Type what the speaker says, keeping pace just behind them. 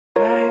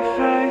Fake,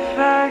 fake,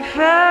 fake,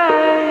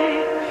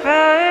 fake,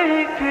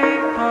 fake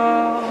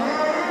people.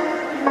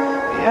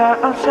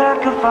 Yeah, I'm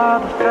sick of all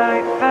the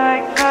fake,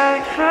 fake,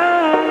 fake,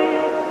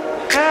 fake,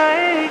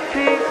 fake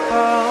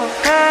people,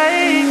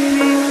 fake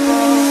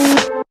people.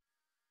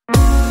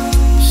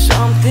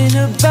 Something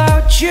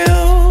about you,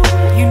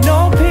 you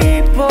know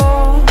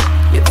people,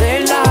 yeah, they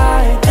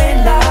lie, they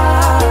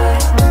lie.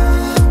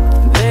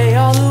 They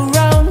all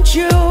around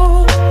you,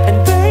 and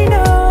they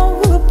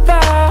know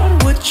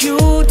about what you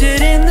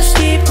did in the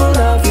steeple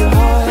of your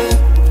heart.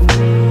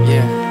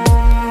 Yeah.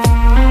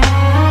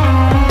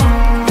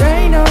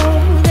 They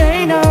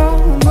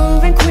know,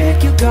 moving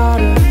quick, you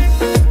gotta.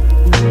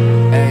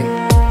 Hey.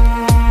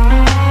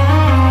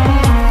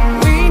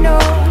 We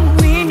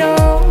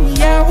know,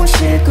 yeah, we're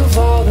sick of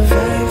all the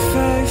fake,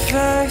 fake,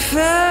 fake,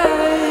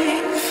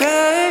 fake,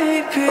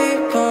 fake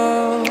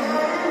people.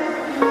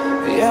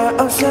 Yeah,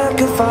 I'm sick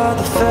of all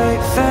the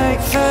fake,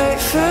 fake, fake,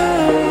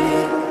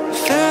 fake,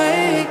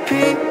 fake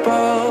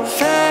people,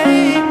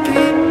 fake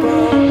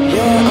people.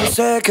 Yeah, I'm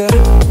sick of.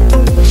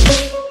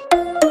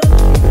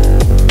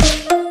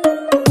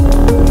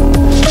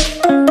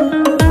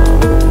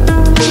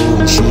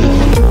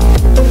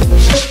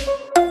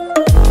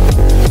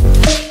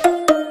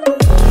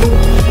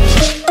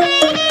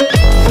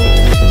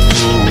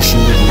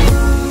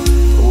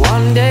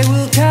 One day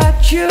we'll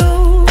catch you,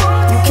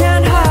 you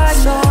can't hide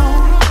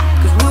long,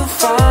 'cause we'll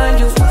find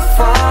you, we'll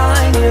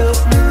find you.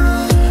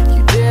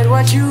 You did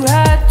what you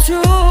had to,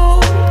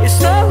 it's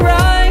not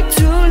right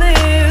to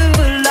live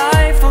a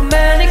life of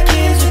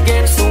mannequins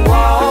against the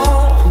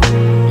wall.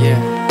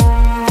 Yeah.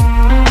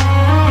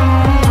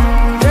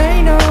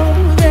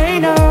 They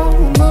know,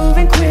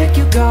 moving quick,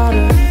 you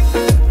gotta.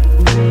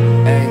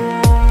 Hey.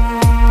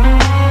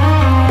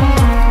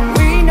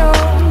 We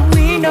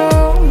know,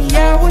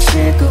 yeah, we're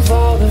sick of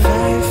all the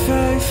fake,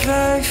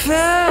 fake,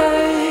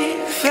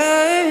 fake,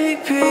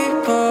 fake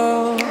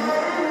people.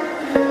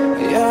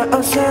 Yeah,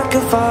 I'm sick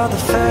of all the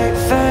fake,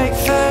 fake,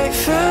 fake,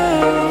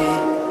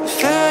 fake,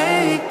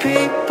 fake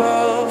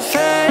people,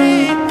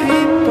 fake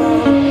people.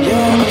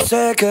 Yeah, I'm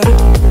sick of.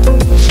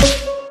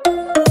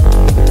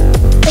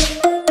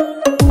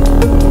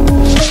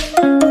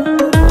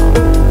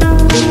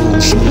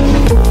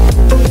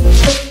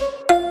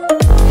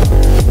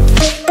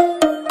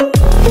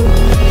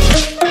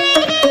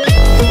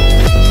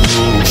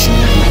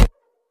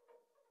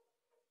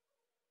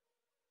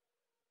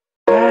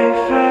 Fake,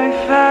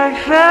 fake,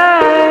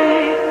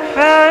 fake,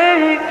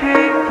 fake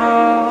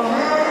people.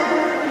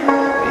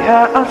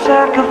 Yeah, I'm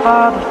sick of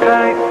all the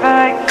fake,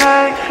 fake,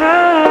 fake,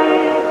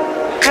 fake,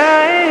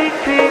 fake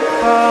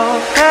people,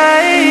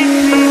 fake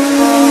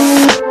people.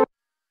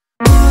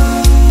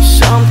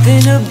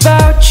 Something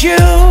about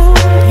you,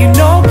 you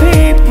know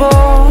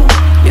people,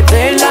 yeah,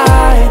 they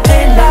lie,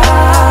 they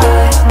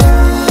lie.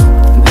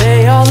 They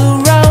all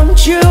around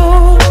you,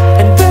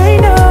 and they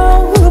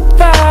know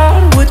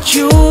about what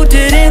you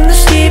did in the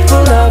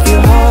steeple of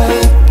your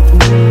heart.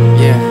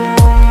 Yeah.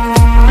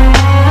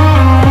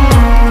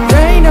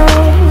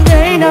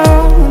 They know,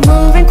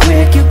 moving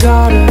quick, you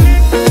gotta.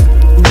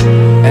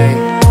 Hey.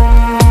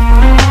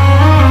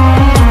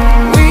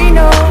 We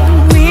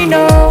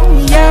know,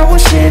 yeah, we're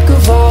sick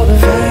of all the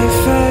fake,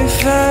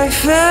 fake,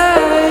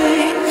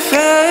 fake,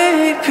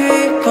 fake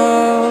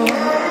people.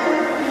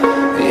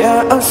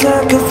 Yeah, I'm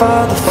sick of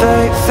all the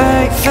fake,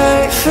 fake,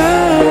 fake,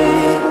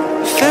 fake,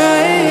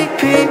 fake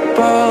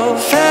people,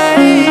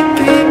 fake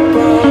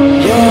people.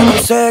 Yeah, I'm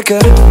sick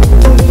of.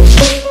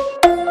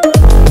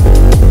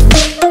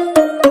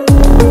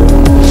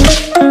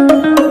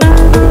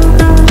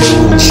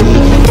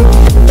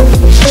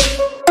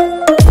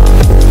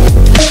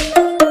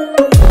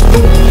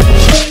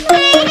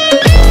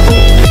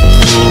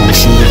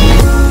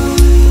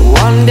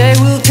 One day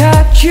we'll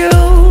catch you,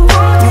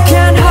 you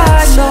can't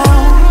hide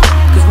long,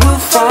 'cause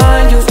we'll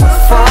find you, we'll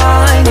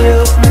find you.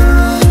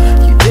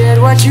 You did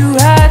what you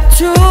had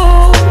to,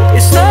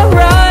 it's not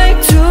right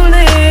to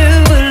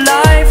live a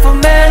life of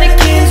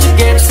mannequins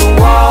against the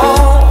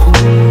wall.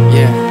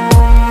 Yeah.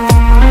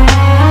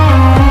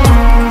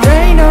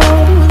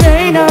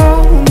 They know,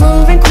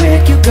 moving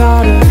quick, you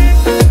gotta.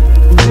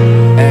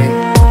 Hey.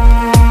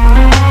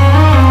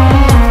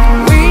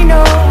 We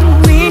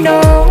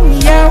know,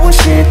 yeah, we're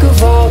sick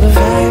of all the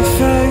fake,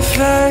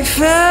 fake,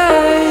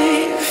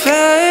 fake,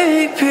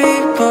 fake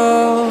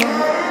people.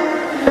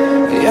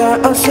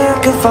 Yeah, I'm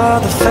sick of all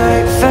the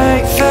fake,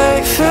 fake,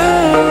 fake,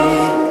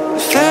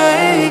 fake,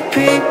 fake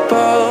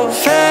people,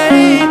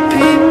 fake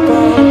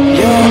people.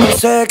 Yeah, I'm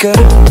sick of.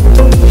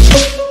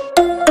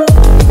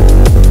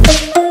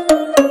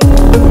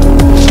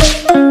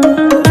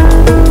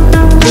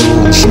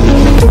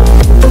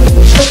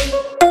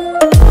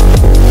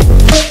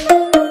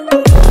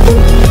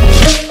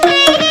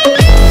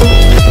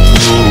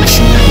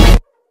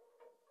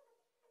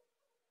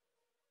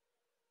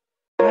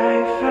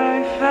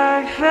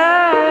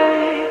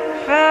 Fake,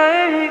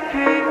 fake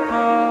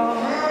people.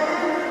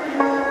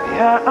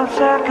 Yeah, I'm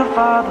sick of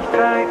all the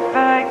fake,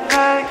 fake,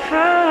 fake,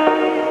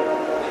 fake,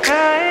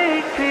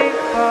 fake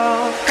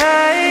people,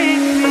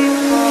 fake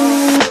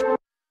people.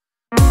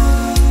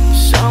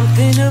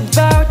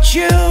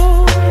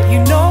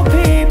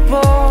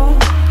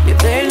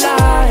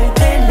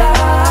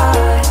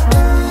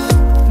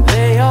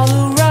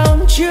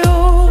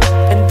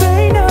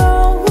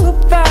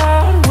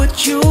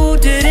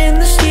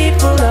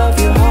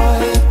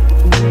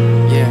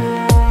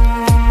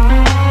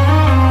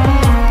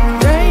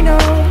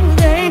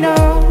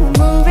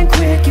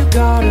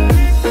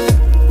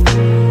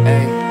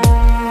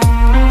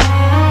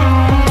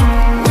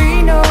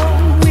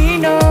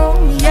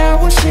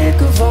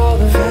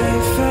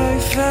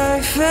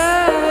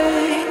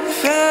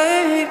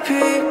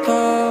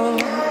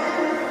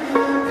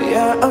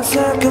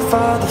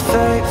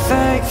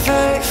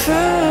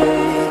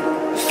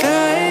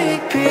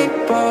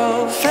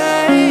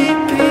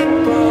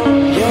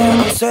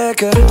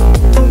 sick of.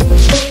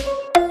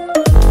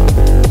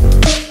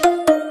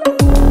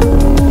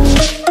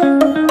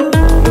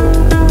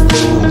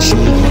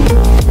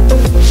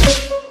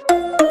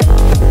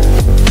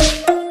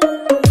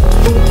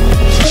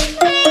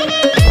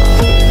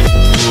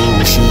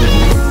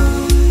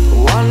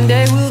 One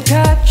day we'll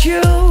catch you.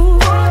 You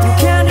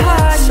can't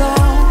hide no,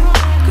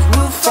 'cause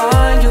we'll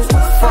find you,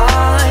 we'll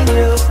find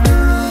you.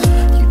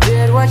 You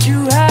did what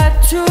you had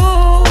to.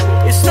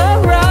 It's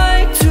not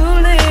right to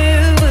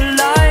live a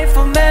life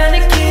of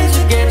mannequins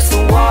against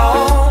the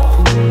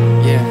wall.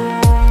 Yeah.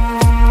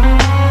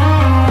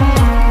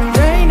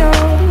 They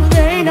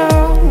know,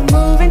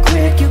 moving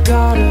quick, you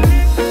gotta.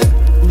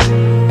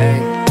 Hey.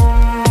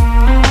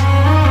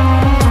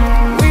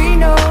 We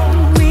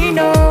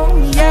know,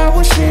 yeah,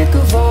 we're sick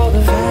of all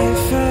the fake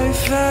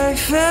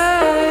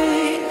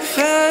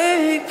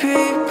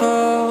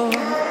people.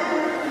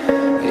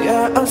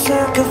 Yeah, I'm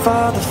sick of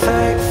all the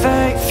fake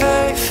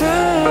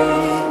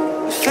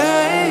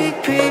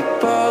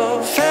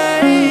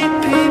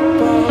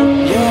people.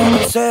 Yeah, I'm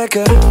sick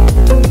of.